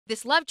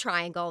this love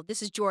triangle.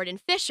 This is Jordan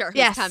Fisher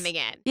who's coming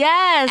in.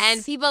 Yes.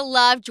 And people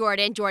love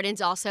Jordan.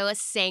 Jordan's also a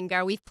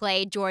singer. We've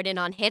played Jordan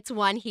on Hits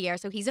 1 here,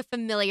 so he's a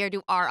familiar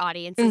to our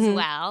audience as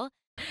well.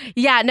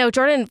 Yeah, no,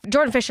 Jordan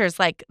Fisher is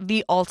like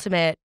the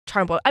ultimate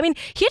charm boy. I mean,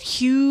 he had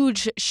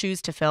huge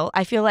shoes to fill,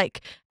 I feel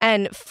like,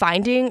 and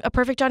finding a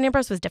perfect John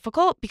Ambrose was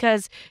difficult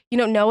because,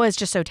 Noah is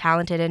just so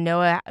talented and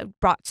Noah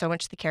brought so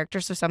much to the character,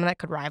 so someone that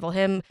could rival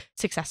him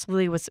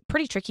successfully was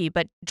pretty tricky,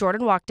 but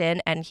Jordan walked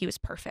in and he was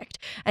perfect,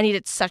 and he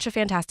did such a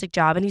fantastic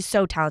job, and he's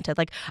so talented.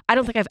 Like, I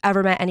don't think I've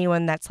ever met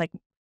anyone that's like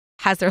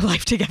has their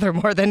life together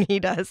more than he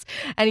does.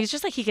 And he's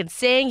just like, he can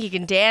sing, he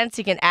can dance,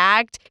 he can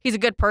act. He's a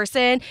good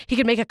person. He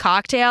can make a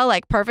cocktail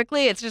like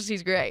perfectly. It's just,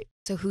 he's great.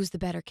 So who's the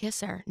better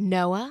kisser,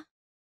 Noah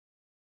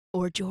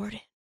or Jordan?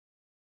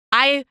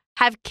 I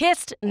have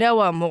kissed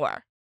Noah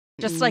more.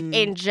 Just like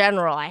in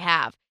general, I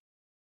have.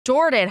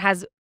 Jordan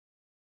has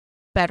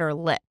better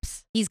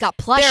lips. He's got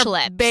plush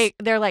lips. Big,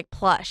 they're like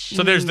plush.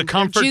 So there's the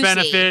comfort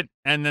benefit,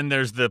 and then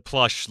there's the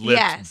plush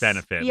lips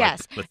benefit.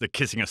 Yes. Like the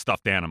kissing a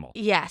stuffed animal.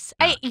 Yes.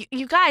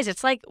 You guys,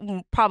 it's like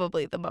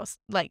probably the most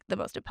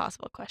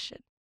impossible question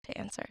to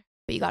answer.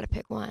 But you got to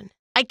pick one.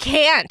 I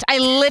can't. I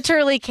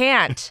literally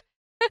can't.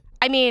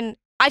 I mean,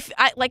 I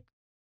like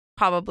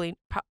probably.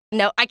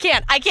 No, I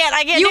can't.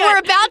 You were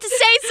about to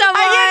say someone.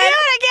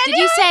 I can't do it. Did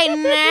you say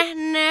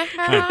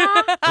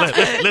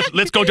nah?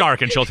 Let's go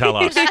dark, and she'll tell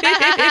us.